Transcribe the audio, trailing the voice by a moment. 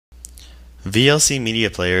VLC Media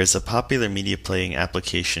Player is a popular media playing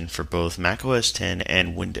application for both macOS 10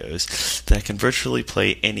 and Windows that can virtually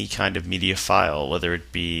play any kind of media file, whether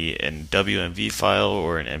it be an WMV file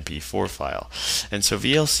or an MP4 file. And so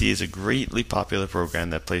VLC is a greatly popular program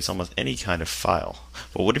that plays almost any kind of file.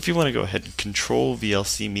 But what if you want to go ahead and control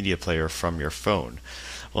VLC Media Player from your phone?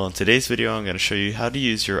 Well, in today's video, I'm going to show you how to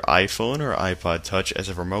use your iPhone or iPod Touch as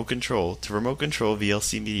a remote control to remote control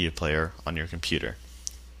VLC Media Player on your computer.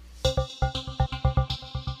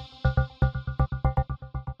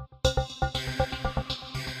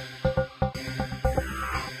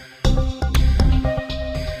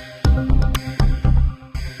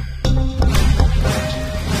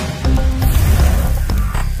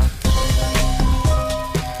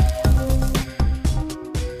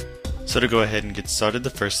 So to go ahead and get started, the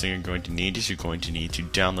first thing you're going to need is to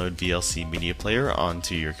download VLC Media Player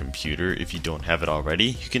onto your computer. If you don't have it already,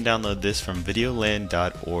 you can download this from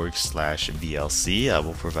videoland.org/VLC. I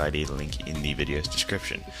will provide a link in the video's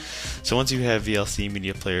description. So once you have VLC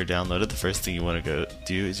Media Player downloaded, the first thing you want to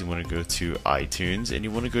do is go to iTunes, and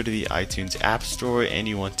you want to go to the iTunes App Store, and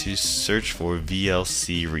you want to search for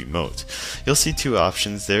VLC Remote. You'll see two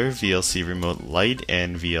options there, VLC Remote Lite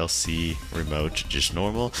and VLC Remote just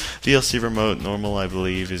normal. VLC Remote Normal, I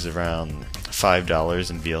believe, is around $5,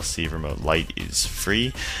 and VLC Remote Lite is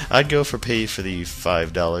free. I'd go for pay for the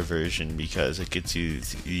 $5 version because it gets you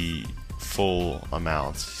the full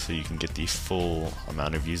amount, so you can get the full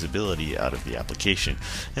amount of usability out of the application,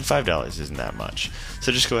 and $5 isn't that much.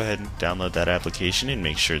 So just go ahead and download that application and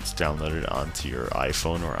make sure it's downloaded onto your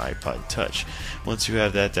iPhone or iPod Touch. Once you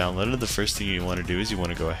have that downloaded, the first thing you want to do is you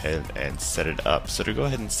want to go ahead and set it up. So to go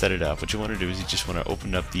ahead and set it up, what you want to do is you just want to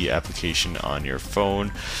open up the application on your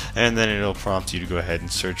phone, and then it'll prompt you to go ahead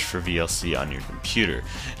and search for VLC on your computer.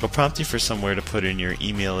 It'll prompt you for somewhere to put in your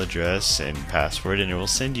email address and password, and it will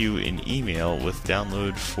send you an email with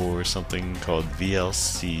download for something called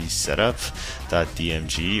VLC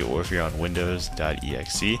setup.dmg, or if you're on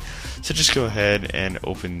Windows.exe. So just go ahead and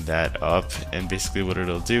open that up, and basically what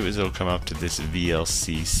it'll do is it'll come up to this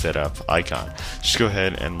VLC setup icon. Just go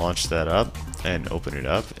ahead and launch that up and open it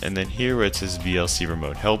up, and then here where it says VLC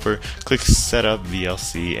Remote Helper, click Setup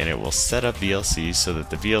VLC, and it will set up VLC so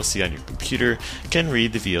that the VLC on your computer can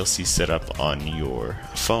read the VLC setup on your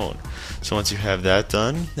phone. So once you have that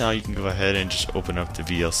done, now you can go ahead and just open up the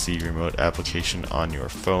VLC Remote application on your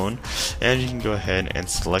phone, and you can go ahead and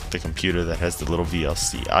select the computer that has the little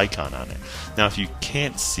VLC icon on it. Now if you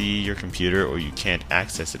can't see your computer or you can't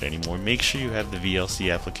access it anymore, make sure you have the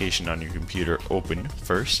VLC application on your computer open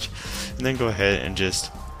first, and then go ahead and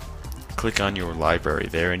just click on your library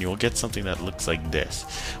there, and you will get something that looks like this.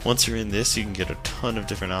 Once you're in this, you can get a ton of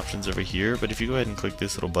different options over here, but if you go ahead and click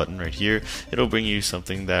this little button right here, it'll bring you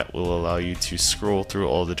something that will allow you to scroll through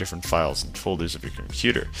all the different files and folders of your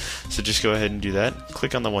computer. So just go ahead and do that.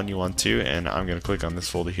 Click on the one you want to, and I'm going to click on this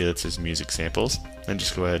folder here that says Music Samples, and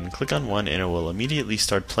just go ahead and click on one, and it will immediately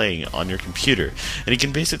start playing on your computer. And you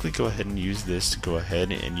can basically go ahead and use this to go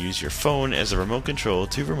ahead and use your phone as a remote control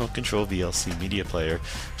to remote control VLC Media Player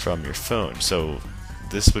from your phone. So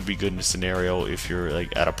this would be good in a scenario if you're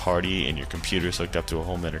like at a party and your computer's hooked up to a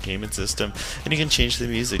home entertainment system, and you can change the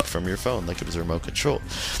music from your phone like it was a remote control.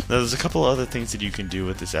 Now there's a couple other things that you can do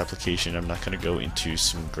with this application. I'm not going to go into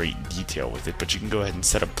some great detail with it, but you can go ahead and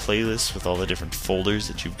set up playlists with all the different folders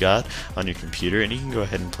that you've got on your computer, and you can go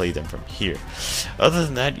ahead and play them from here. Other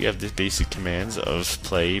than that, you have the basic commands of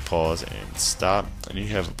play, pause, and stop, and you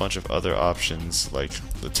have a bunch of other options like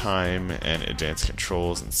the time and advanced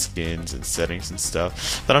controls and skins and settings and stuff.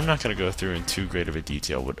 But I'm not going to go through in too great of a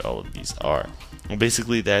detail what all of these are. Well,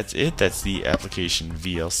 basically that's it. That's the application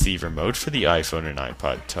VLC Remote for the iPhone and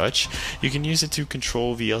iPod Touch. You can use it to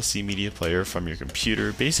control VLC Media Player from your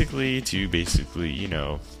computer, basically, you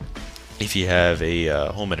know, if you have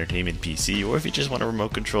a home entertainment PC, or if you just want to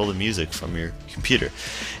remote control the music from your computer.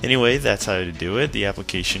 Anyway, that's how to do it. The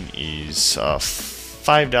application is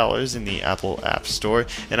 $5 in the Apple App Store,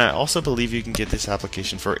 and I also believe you can get this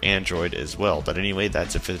application for Android as well. But anyway,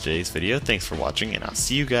 that's it for today's video. Thanks for watching, and I'll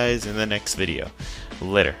see you guys in the next video.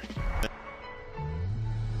 Later.